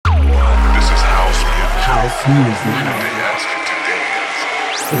Urbana.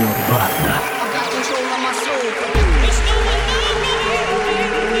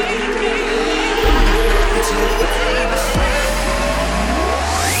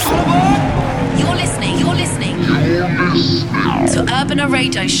 You're listening to Urbana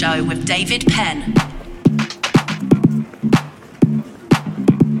Radio Show with David Penn.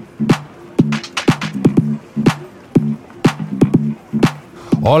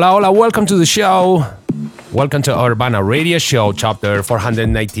 Hola, hola, welcome to the show. Welcome to Urbana Radio Show, chapter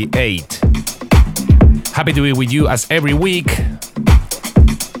 498. Happy to be with you as every week.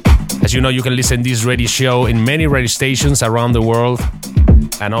 As you know, you can listen to this radio show in many radio stations around the world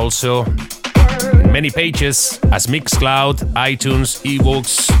and also in many pages as Mixcloud, iTunes,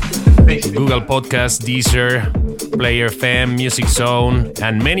 eBooks, Google Podcasts, Deezer, Player FM, Music Zone,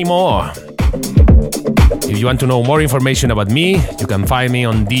 and many more. If you want to know more information about me, you can find me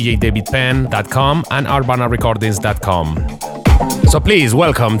on djdavidpenn.com and urbanarecordings.com. So please,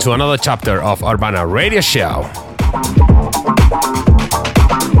 welcome to another chapter of Urbana Radio Show.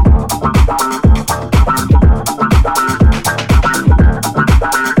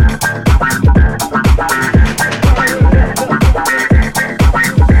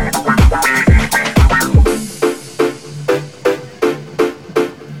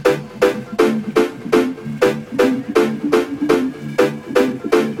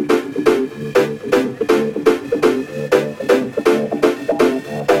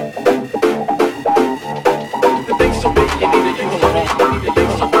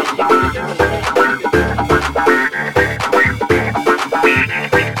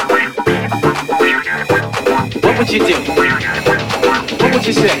 What would you do? What would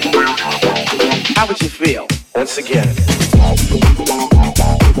you say? How would you feel? Once again.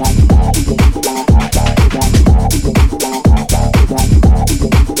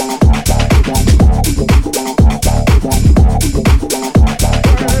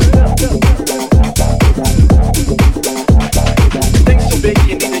 Things so big you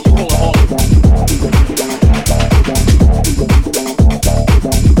need that you won't hold it.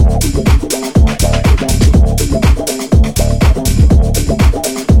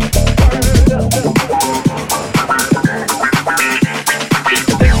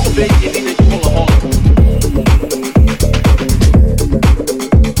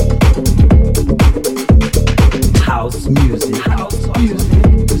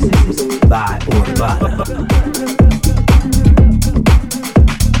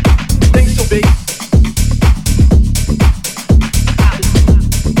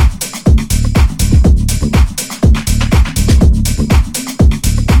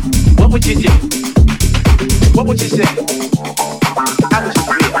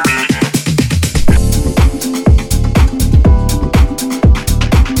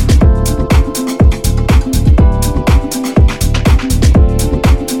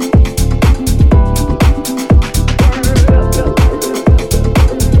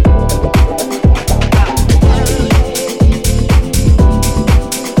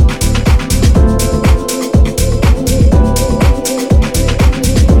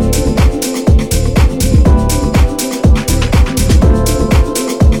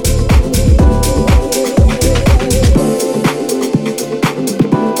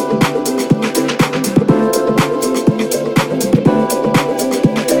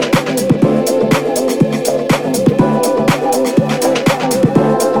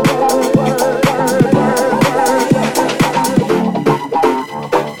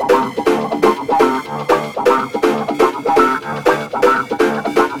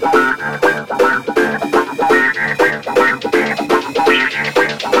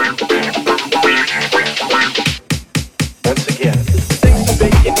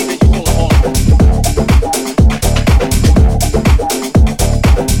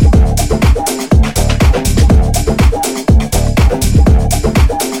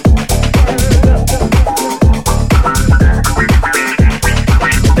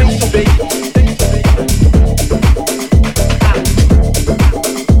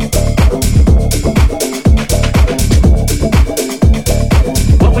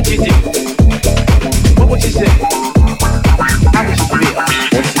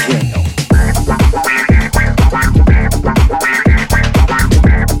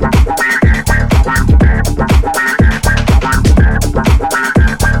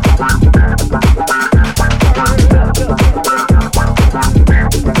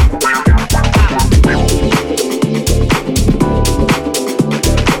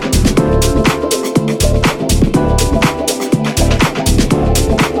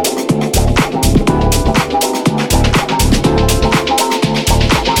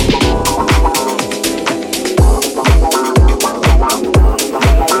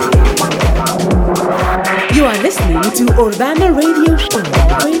 to Urbana Radio Show,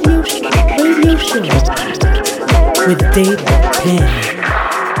 Radio Show with Dave Penn.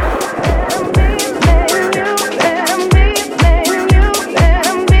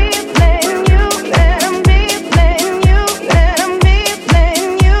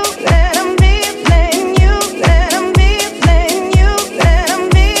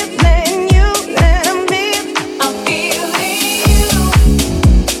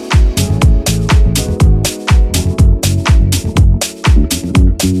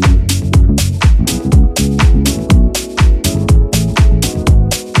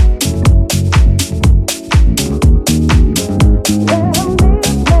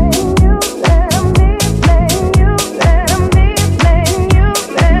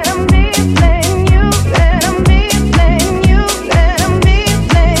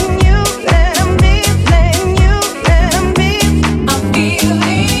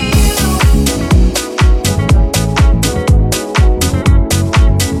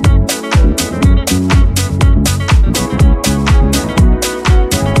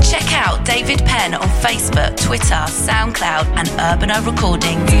 SoundCloud and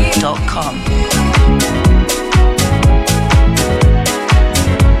urbanarecording.com.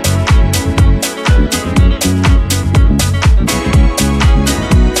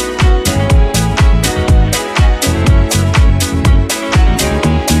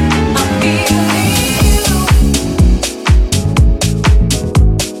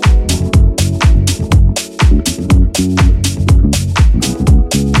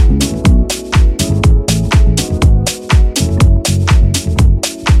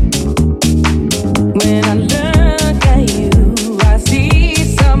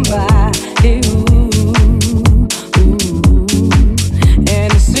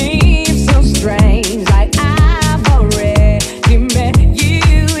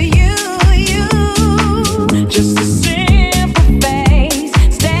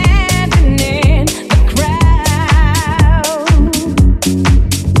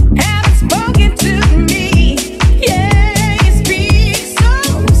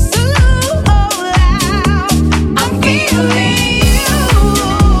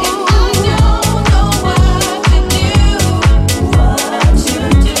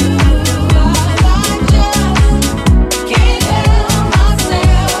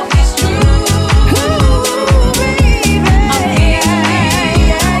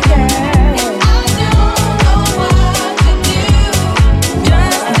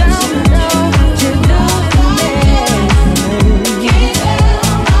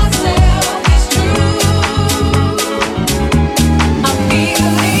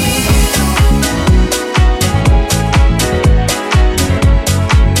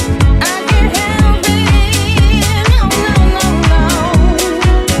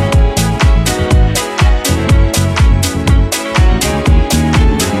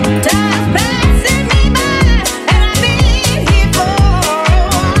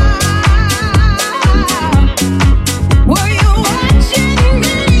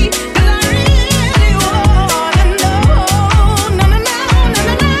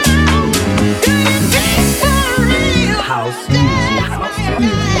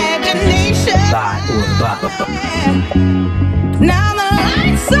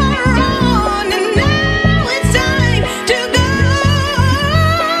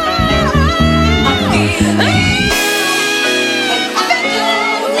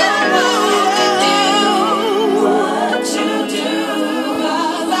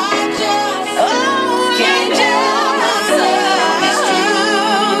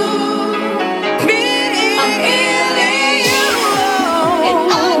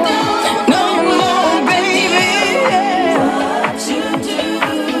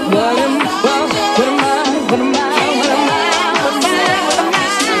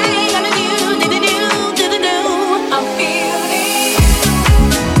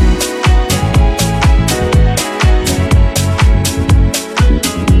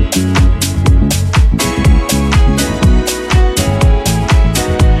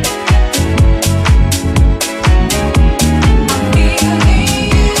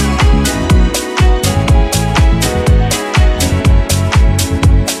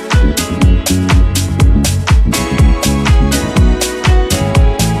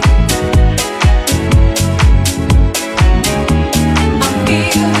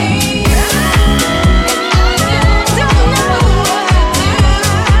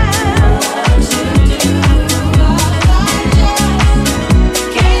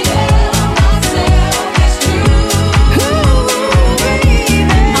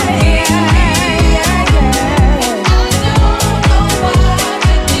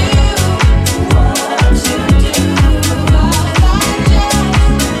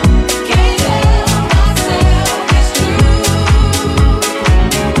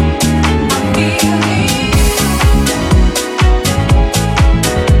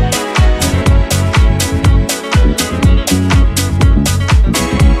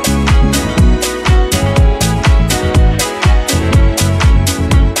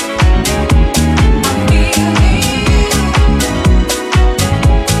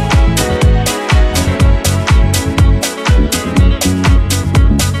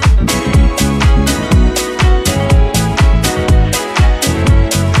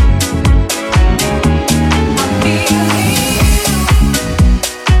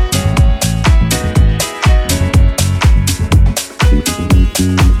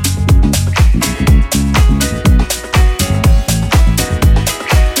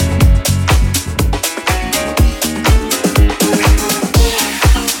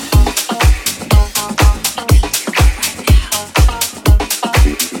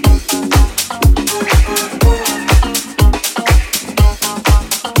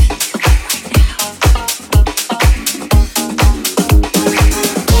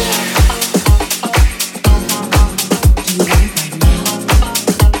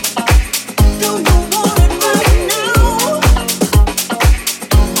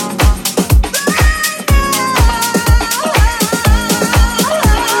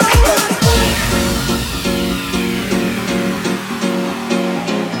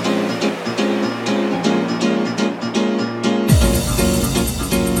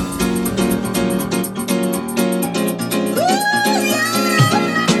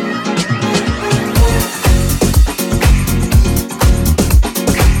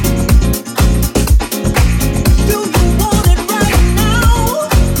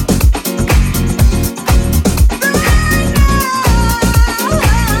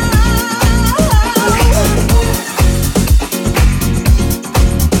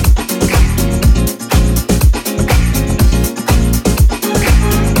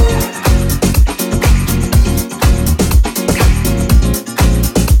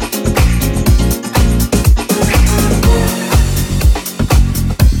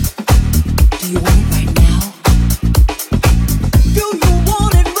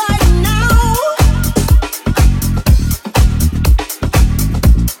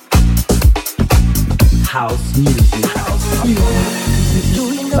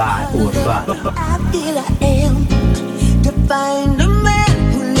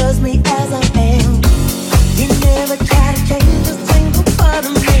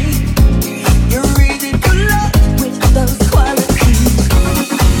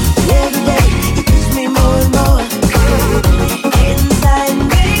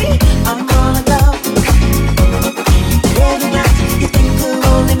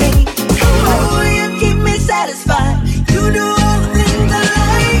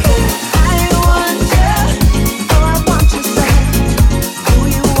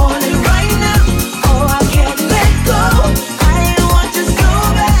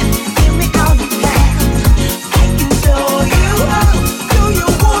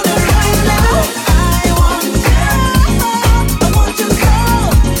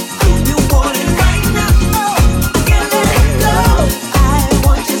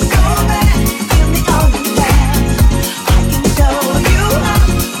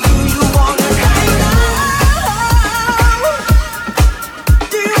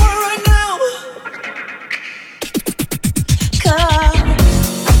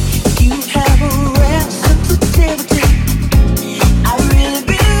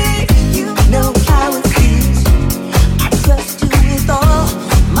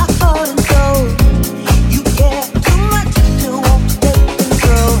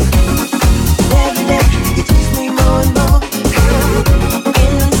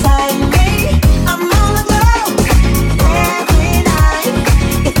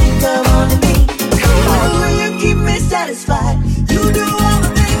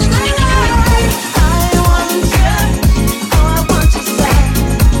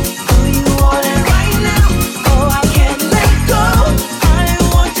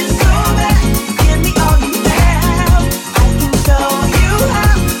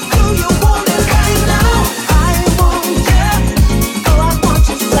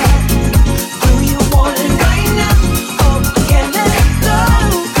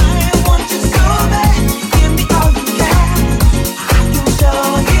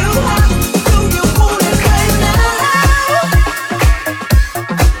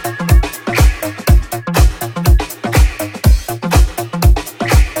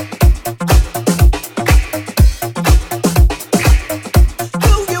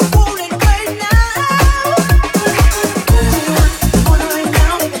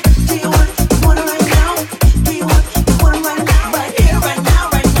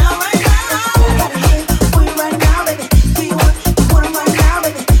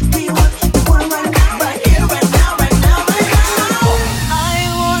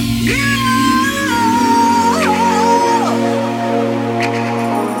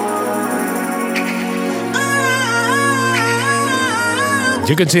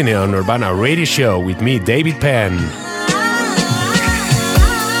 You continue on Urbana Radio Show with me, David Penn.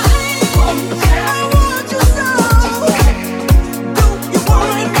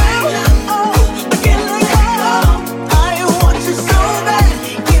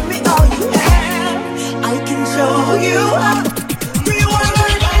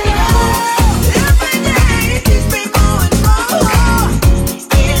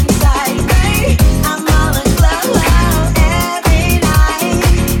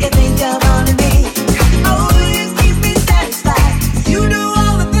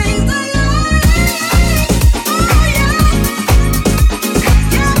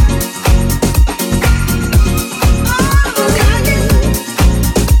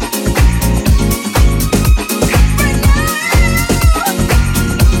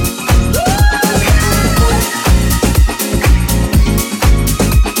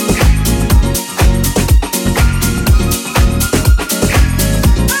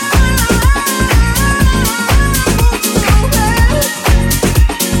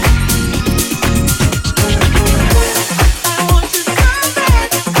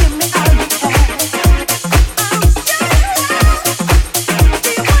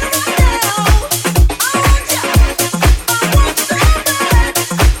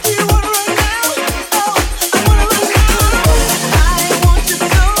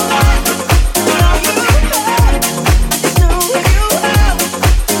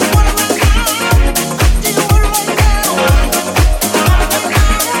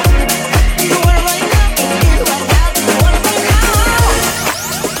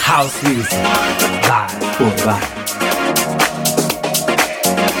 House music, live, Urbana.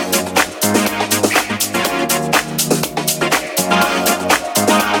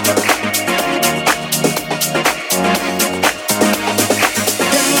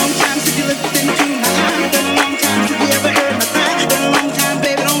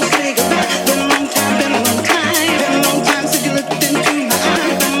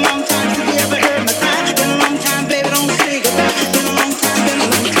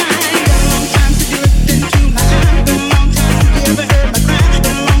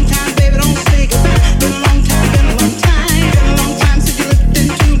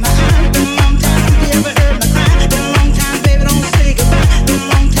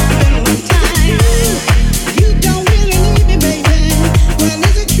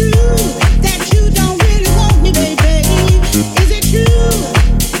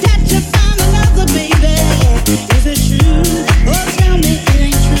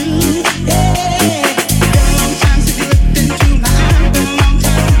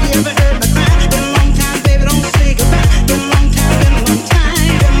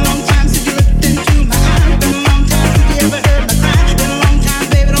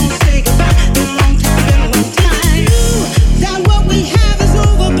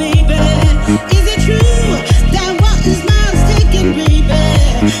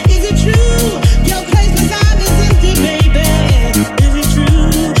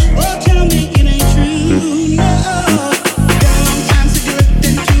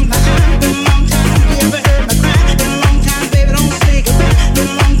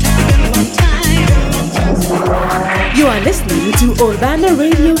 Urbana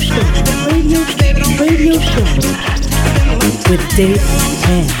Radio Show. Radio Show. With Dave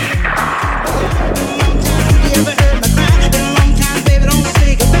Penn.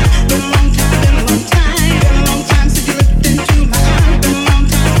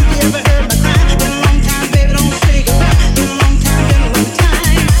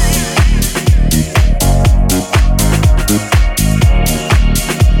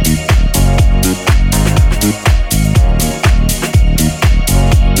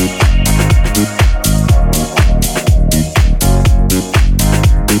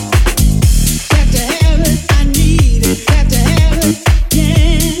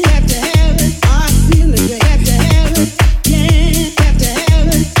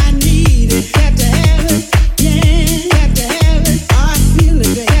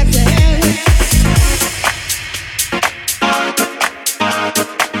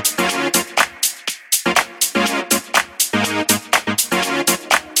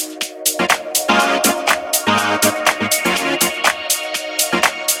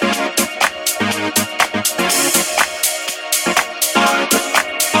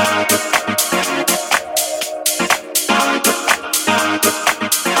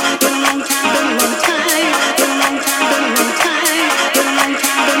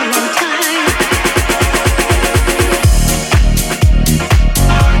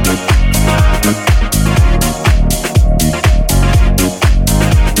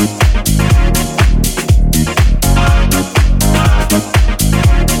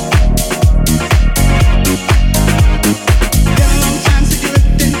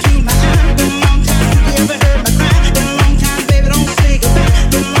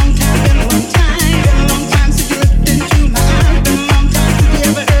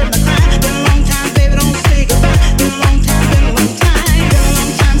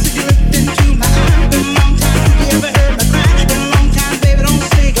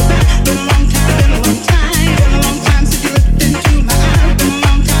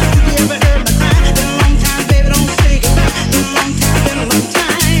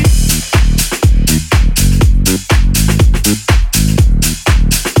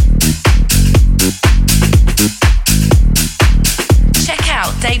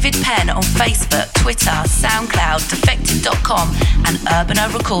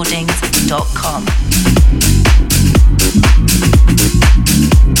 urbanorecordings.com.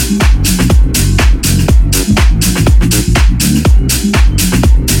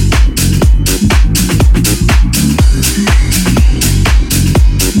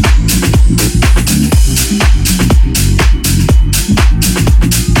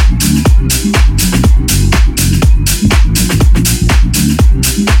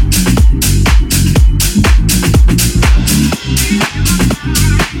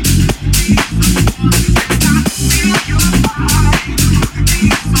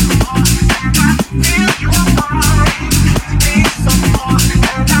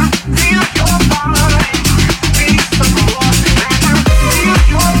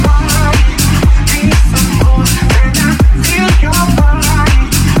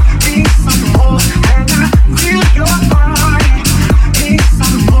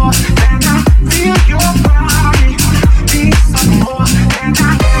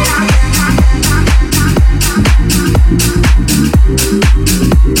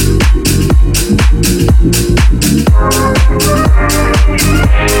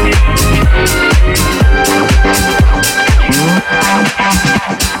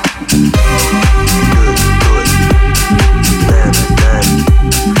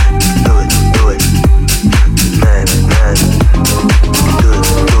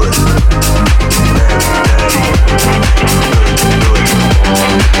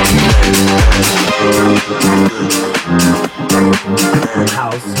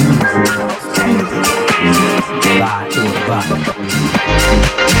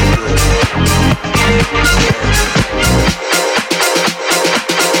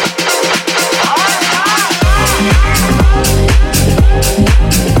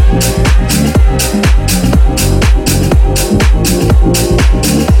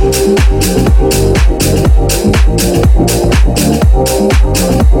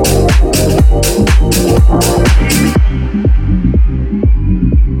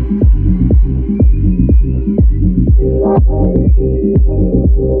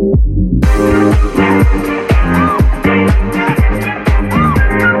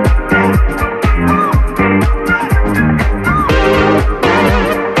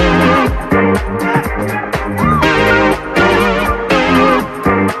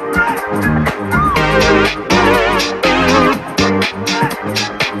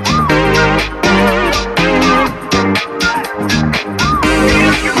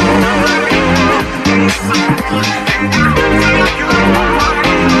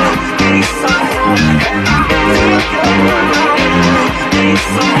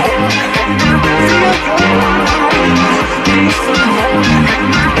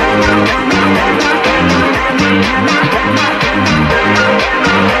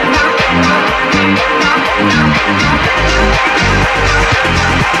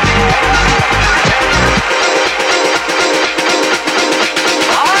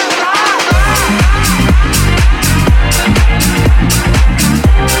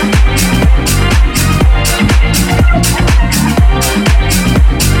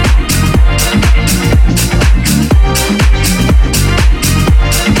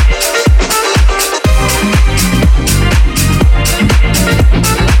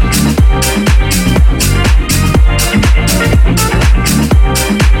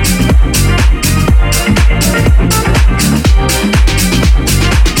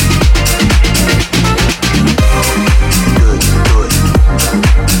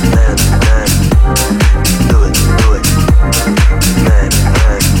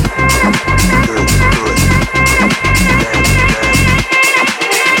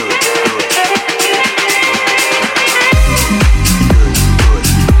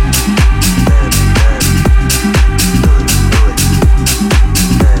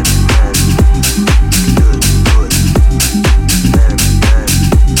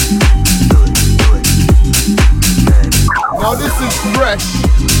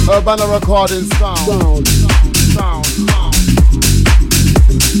 Urbana recording sound.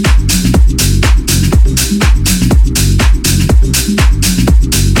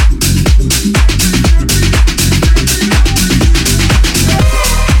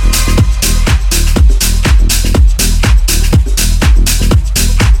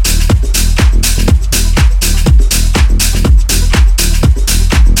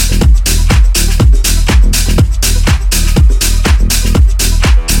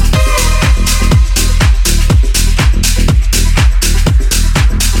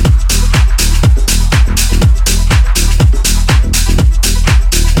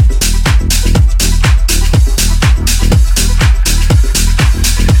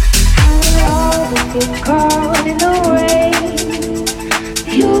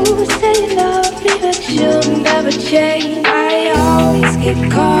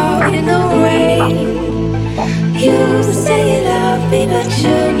 get caught in the rain. You say you love me, but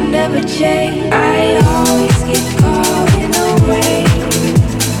you'll never change. I always get caught in the rain.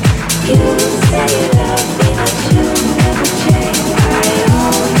 You say you love me, but you'll never change. I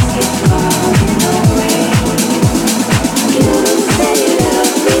always get caught in the rain. You say you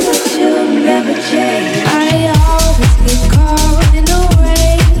love me, but you'll never change. I always get caught in the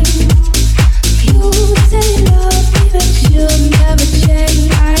rain. You say you love me, but you'll never change.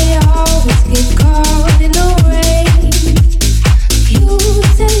 I always get caught in the rain. You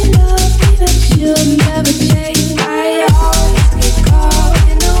say you love me, but you'll never change. I always get caught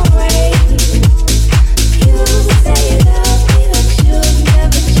in the rain. You say you love me, but you'll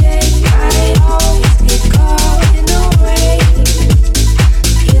never change. I always get caught in the rain.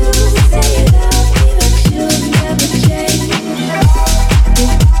 You say you love me, but you'll never change.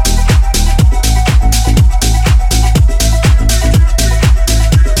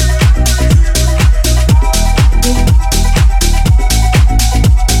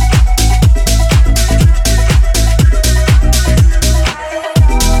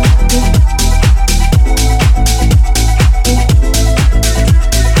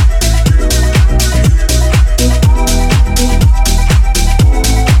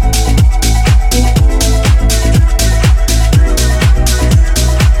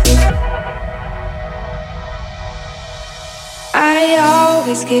 I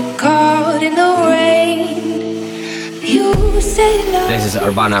always get caught in the rain. You say love. This is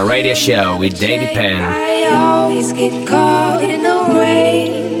Urbana Radio Show with David Penn. I always get caught in the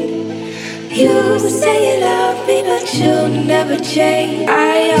rain. You say you love me, but you'll never change.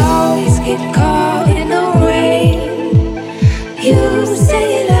 I always get caught in the rain. You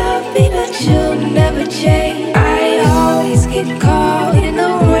say you love me, but you'll never change. I always get caught in the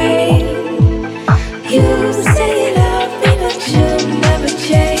rain. You say you love me, but you'll never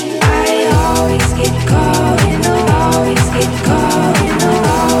change. I always get caught in the, always get caught in the,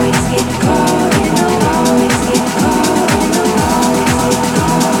 always get caught in the, always get caught in the, always get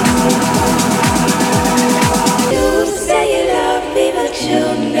caught in the. You say you love me, but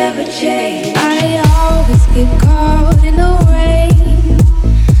you'll never change. I always get caught in the rain.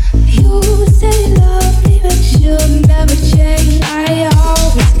 You say you love me, but you'll never change. I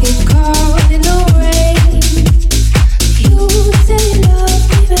always get caught in the rain. You say you love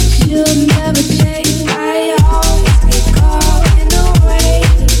me, but you'll never change. I always get caught in the rain.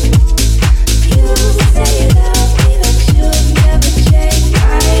 You say you love me, but you'll never change.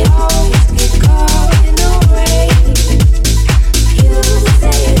 I always get caught in the rain. You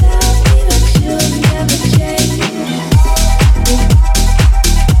say you love me, but you'll never change.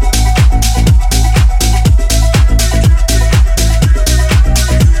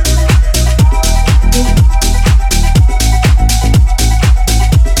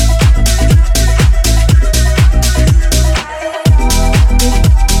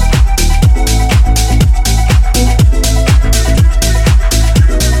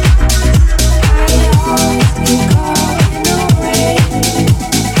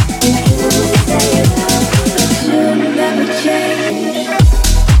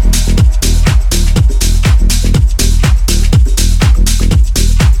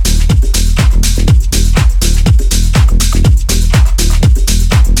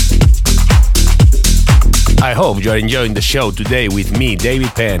 I hope you're enjoying the show today with me, David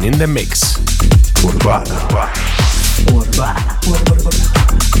Penn, in the mix. Urbana.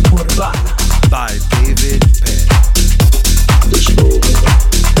 By David Penn.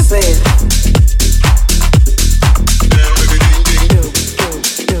 Say it.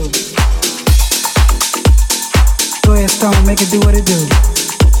 Go ahead, Stone, make it do what it do.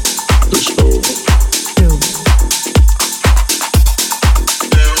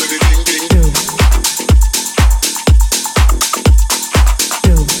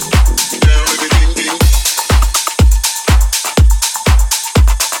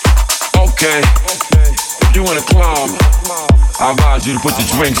 Okay, if you in a club, I advise you to put the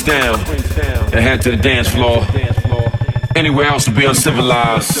drinks down and head to the dance floor. Anywhere else to be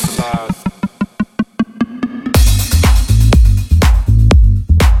uncivilized.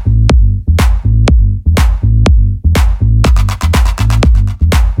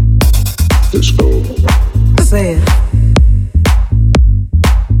 Say it.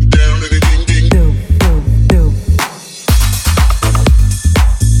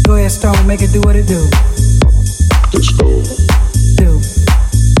 Go ahead, Stone, make it do what it do. Do.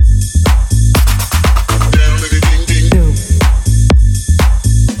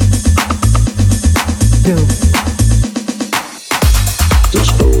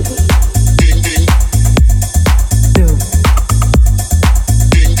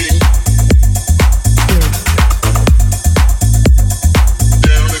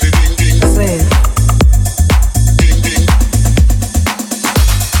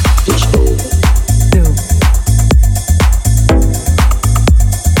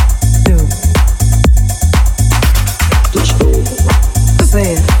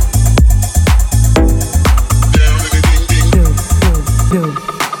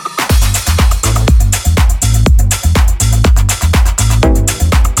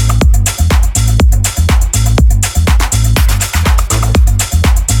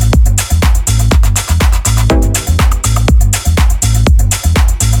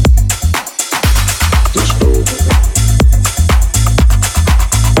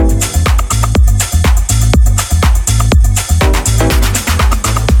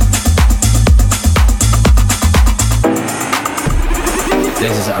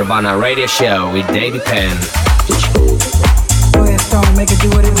 Urbana Radio Show with David Penn. Go ahead, Stone, make it do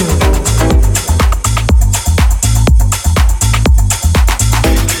what it do.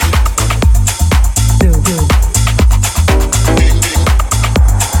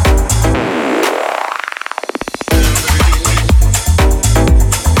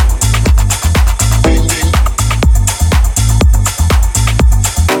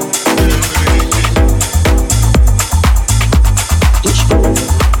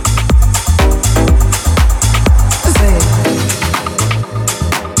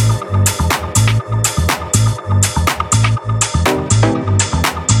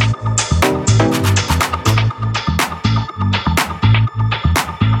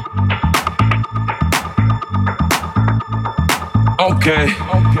 Okay.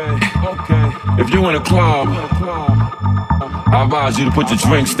 If you in a club, I advise you to put your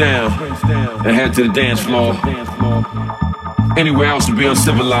drinks down and head to the dance floor. Anywhere else to be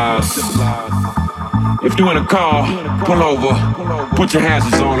uncivilized. If you in a car, pull over, put your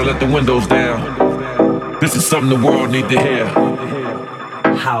hazards on and let the windows down. This is something the world need to hear.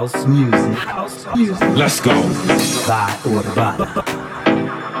 House music. Let's go. By Urbana.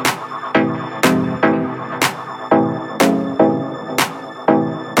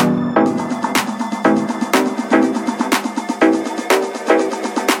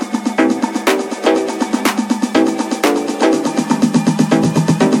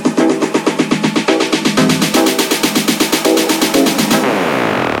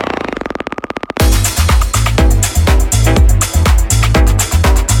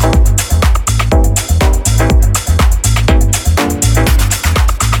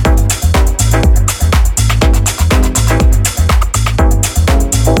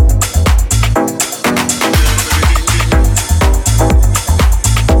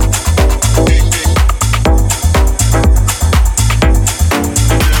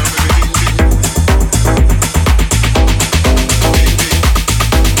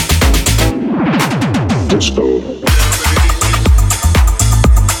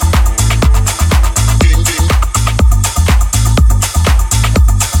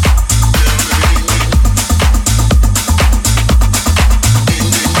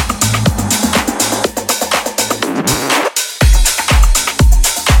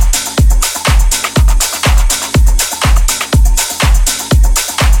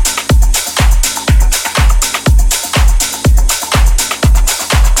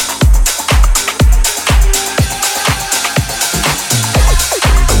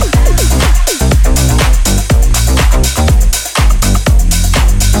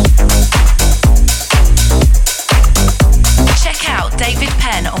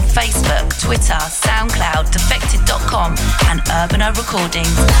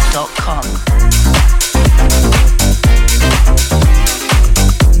 urbanarecordings.com.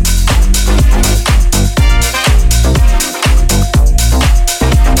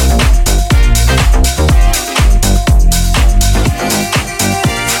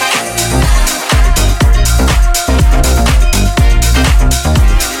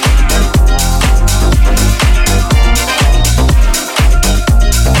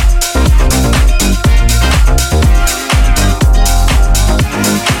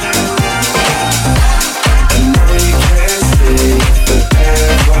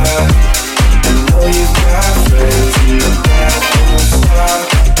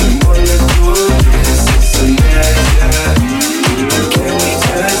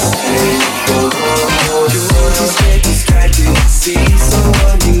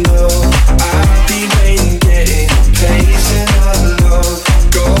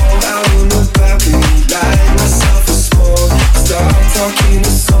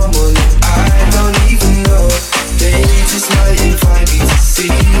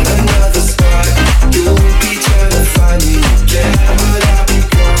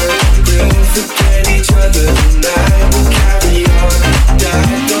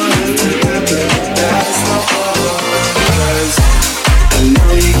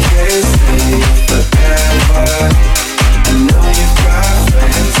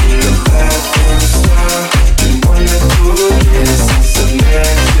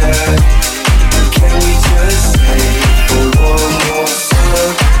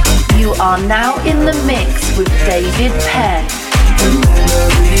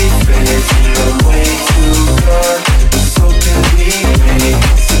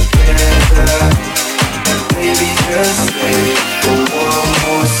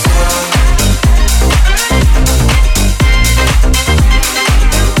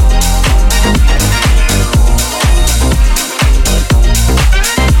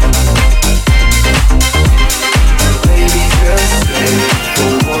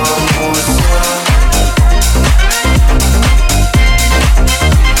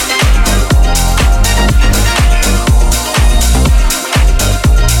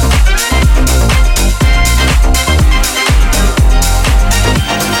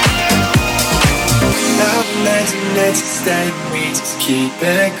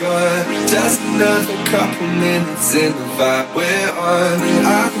 get going. Just another couple minutes in the vibe we're on.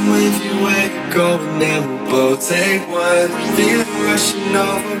 I'm with you where you're going and we'll both take one. Feel it rushing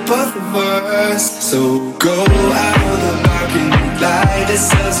over both of us. So go out on the balcony, light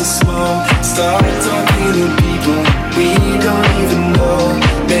ourselves a smoke. Start talking to people we don't even know.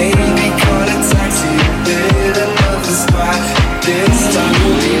 Maybe call a taxi, hit another spot. This time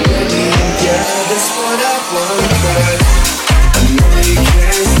we'll be ready. Yeah, that's what I want, but I know you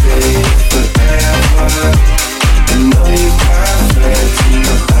can't stay forever. I know you're perfect, you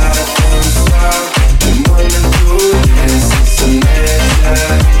know I won't stop. We wanna do this, it's a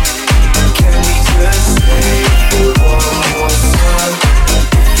measure. Can we just stay for one more song?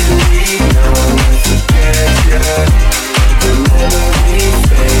 If you leave now, I forget ya. The memory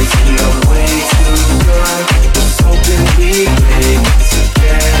fades, we are way too gone. Was hoping we make it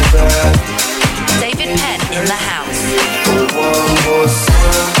together. David Penn in the house. For one more song.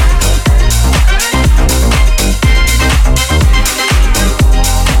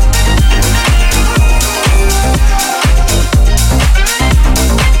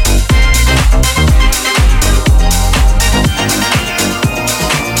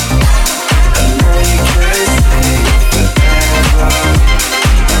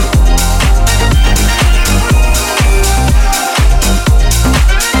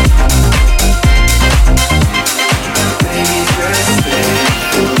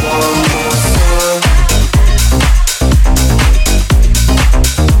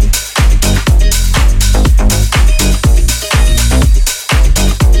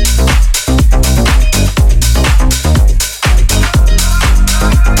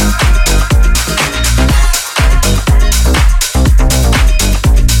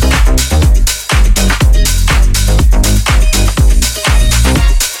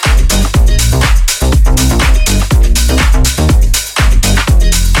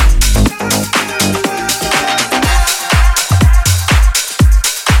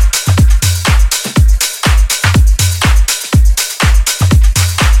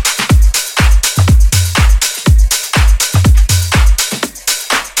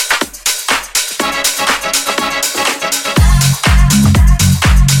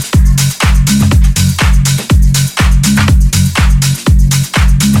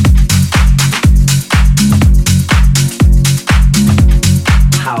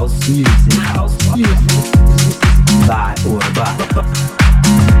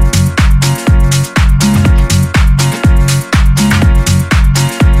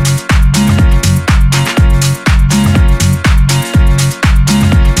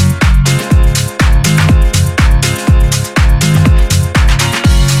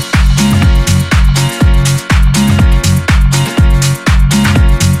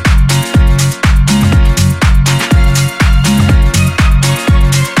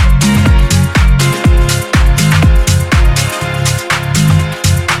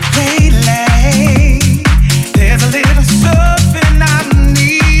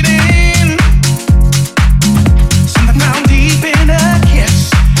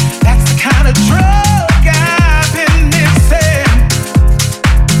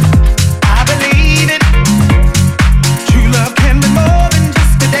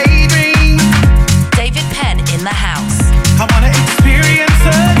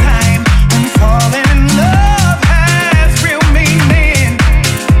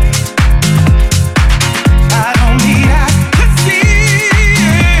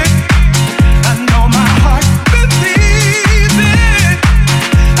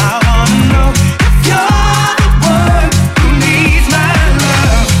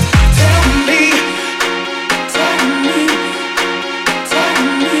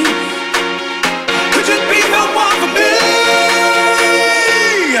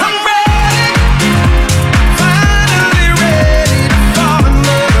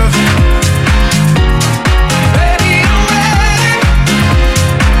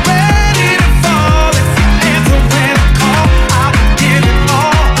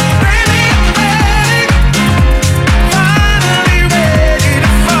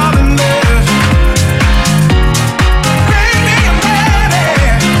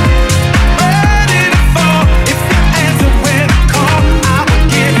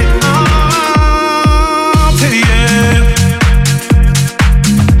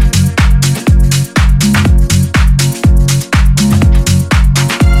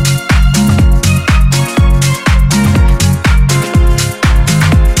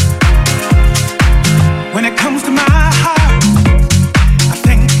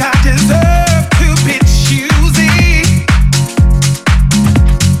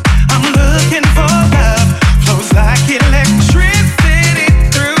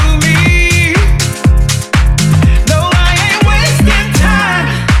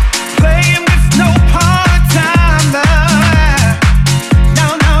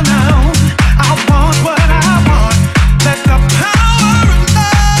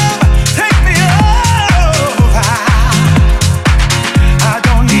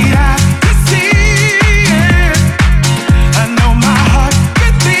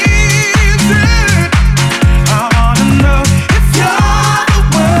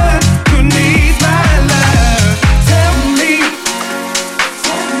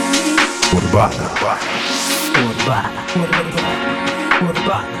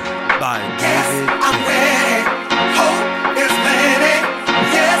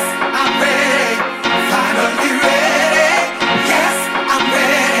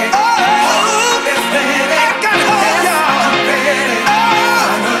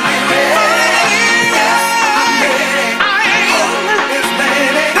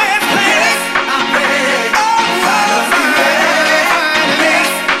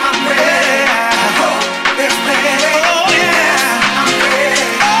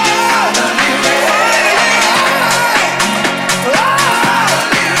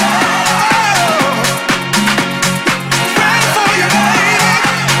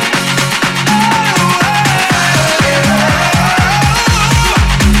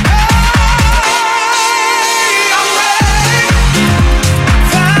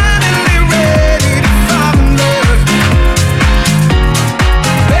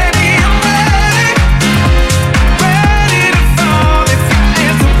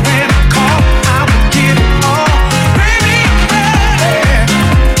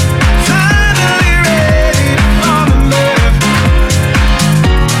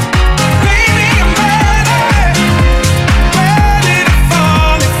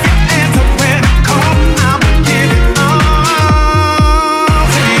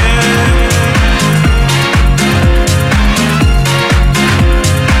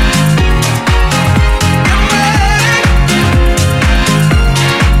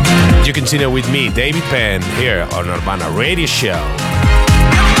 mixing it with me, David Penn, here on Urbana Radio Show.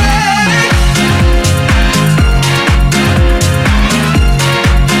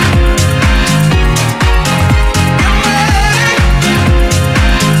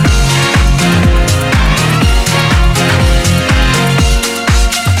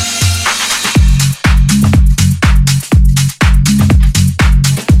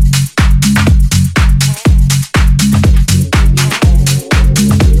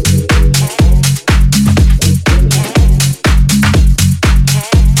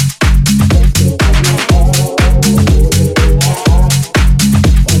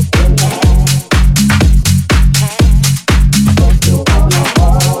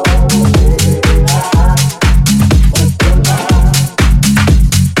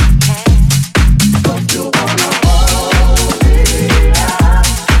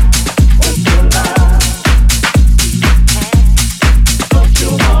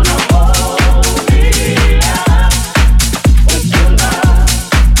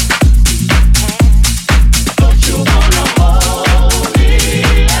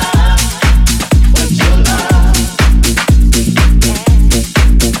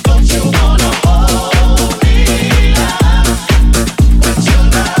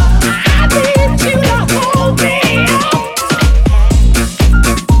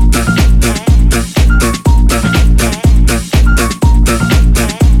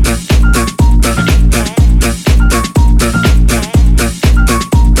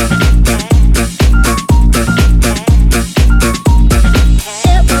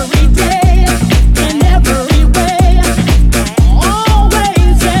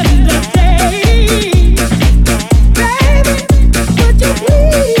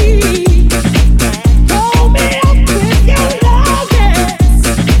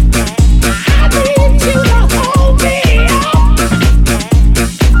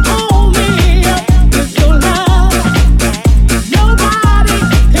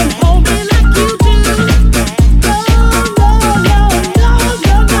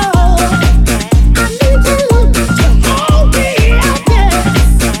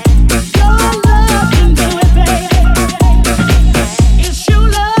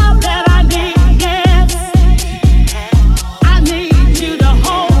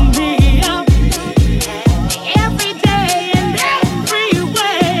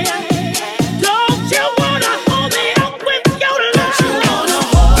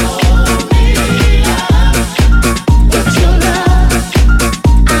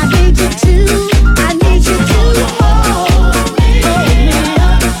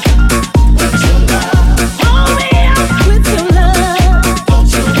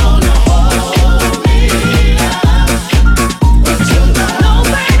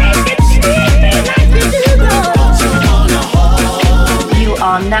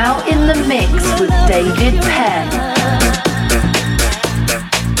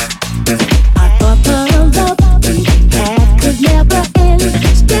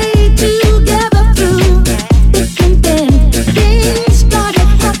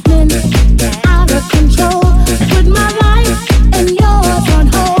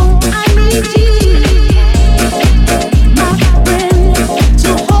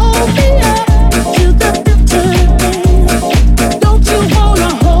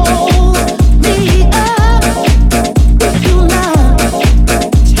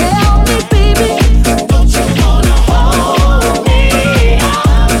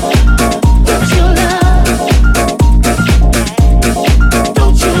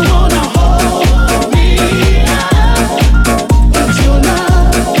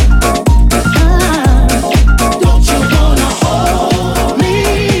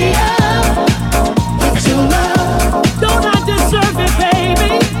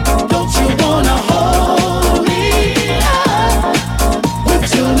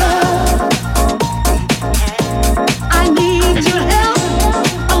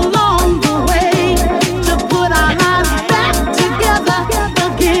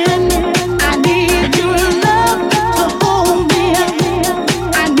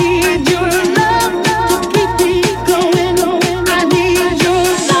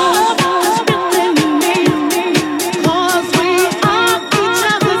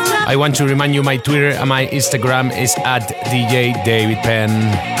 I want to remind you my Twitter and my Instagram is at DJ David Penn.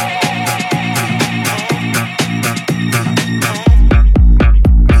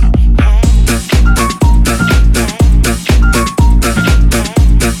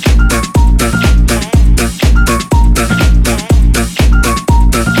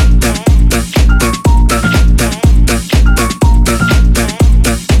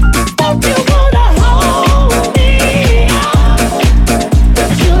 Don't you wanna hold me?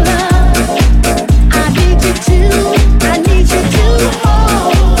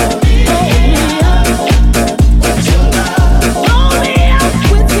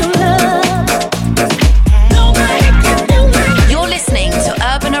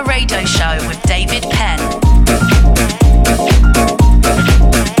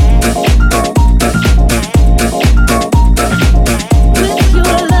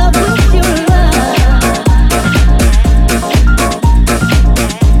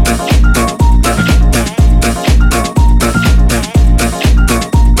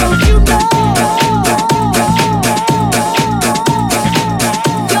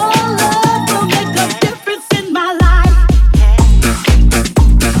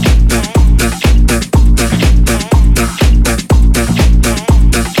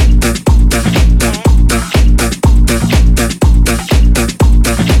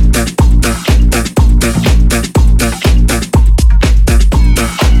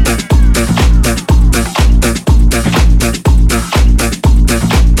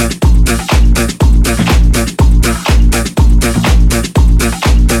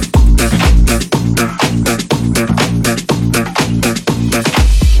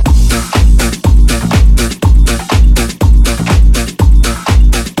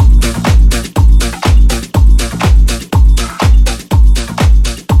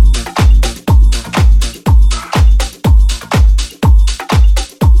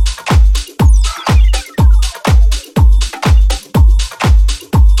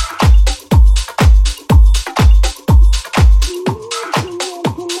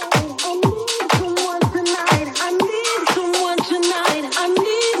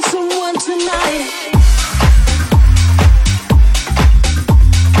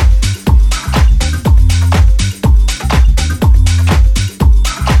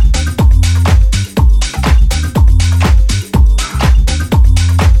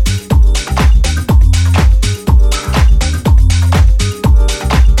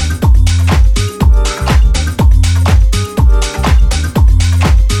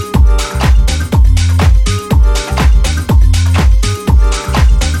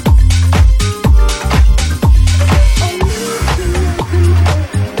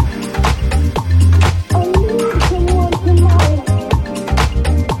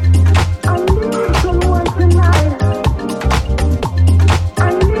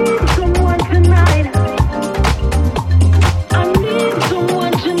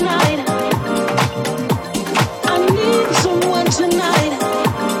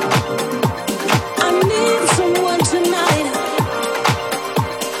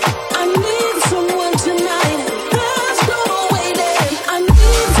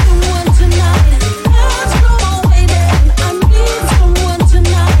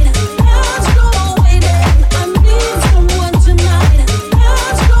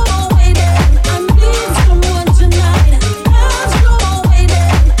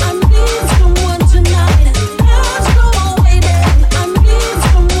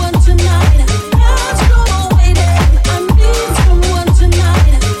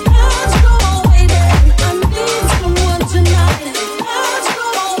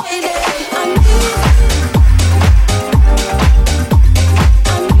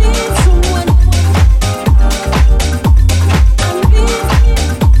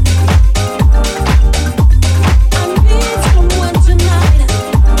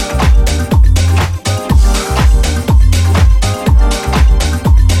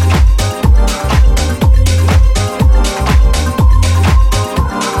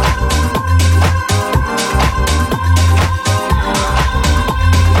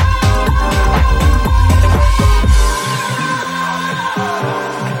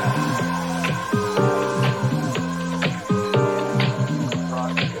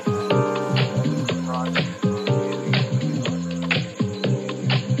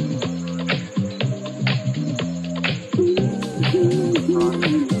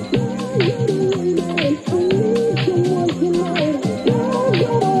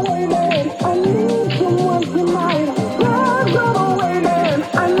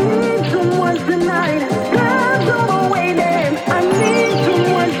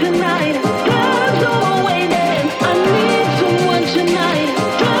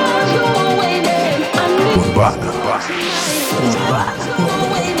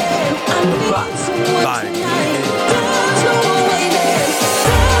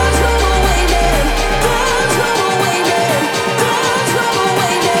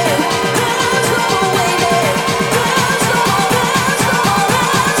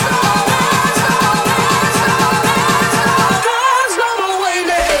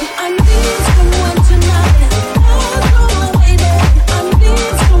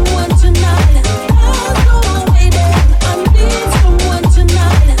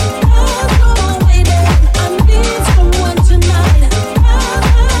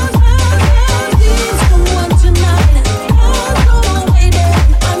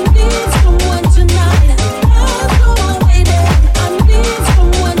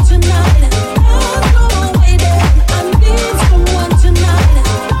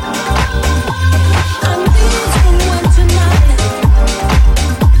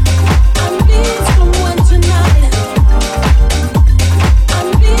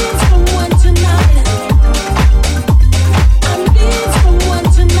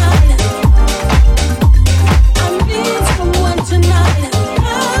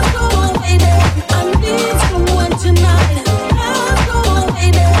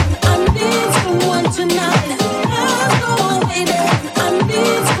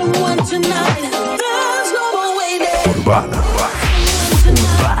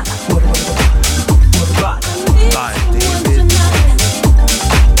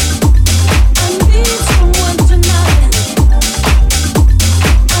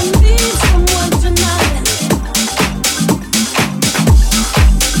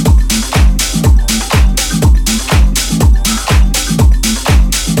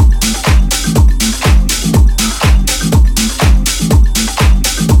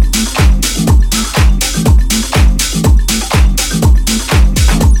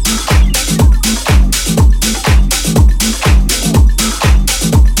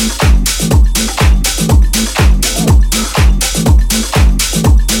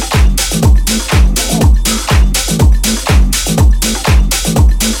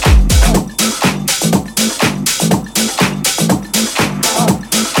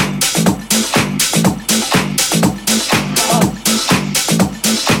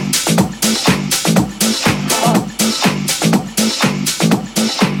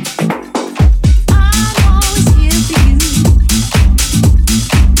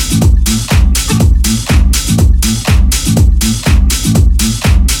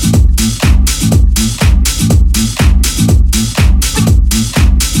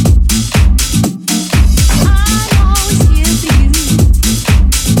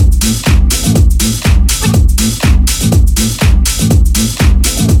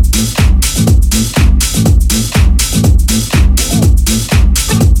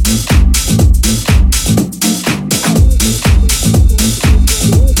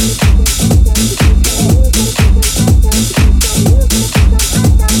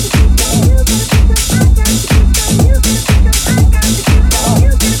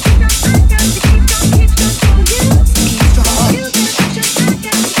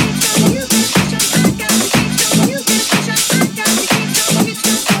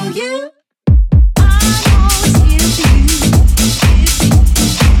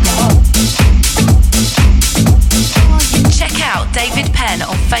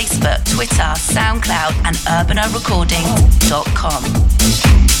 Facebook, Twitter, SoundCloud, and urbanorecordings.com.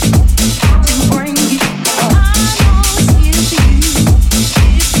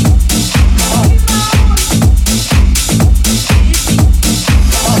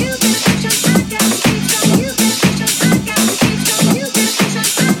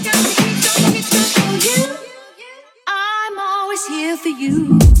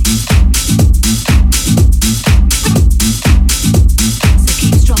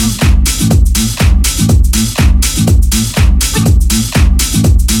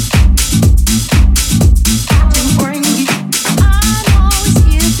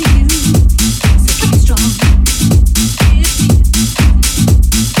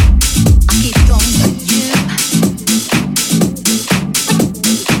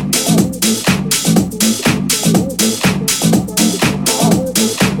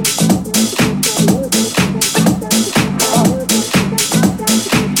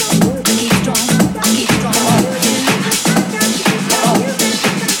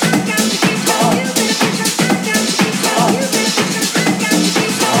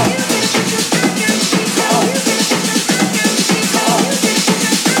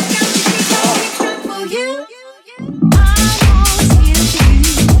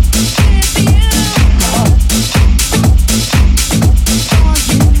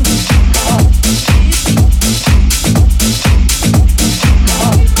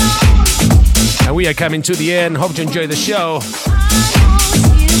 We are coming to the end. Hope you enjoy the show.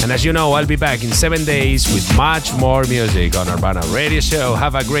 And as you know, I'll be back in 7 days with much more music on Urbana Radio Show.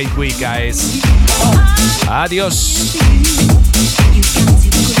 Have a great week, guys. Adios.